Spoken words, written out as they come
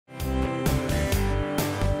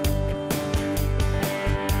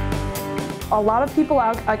A lot of people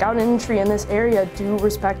out in industry in this area do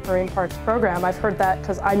respect Moraine Park's program. I've heard that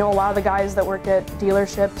because I know a lot of the guys that work at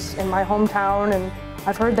dealerships in my hometown, and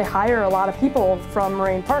I've heard they hire a lot of people from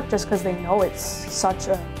Moraine Park just because they know it's such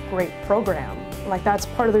a great program. Like, that's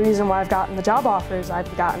part of the reason why I've gotten the job offers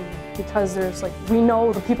I've gotten, because we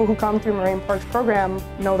know the people who come through Moraine Park's program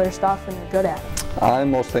know their stuff and they're good at it.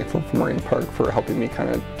 I'm most thankful for Moraine Park for helping me kind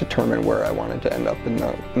of determine where I wanted to end up in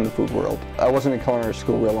the food world. I wasn't in culinary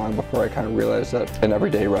school real long before I kind of realized that an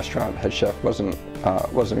everyday restaurant head chef wasn't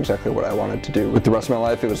exactly what I wanted to do. With the rest of my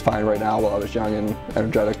life, it was fine right now while I was young and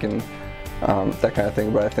energetic and that kind of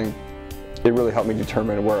thing, but I think it really helped me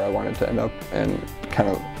determine where I wanted to end up and kind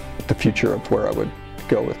of the future of where I would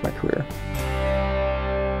go with my career.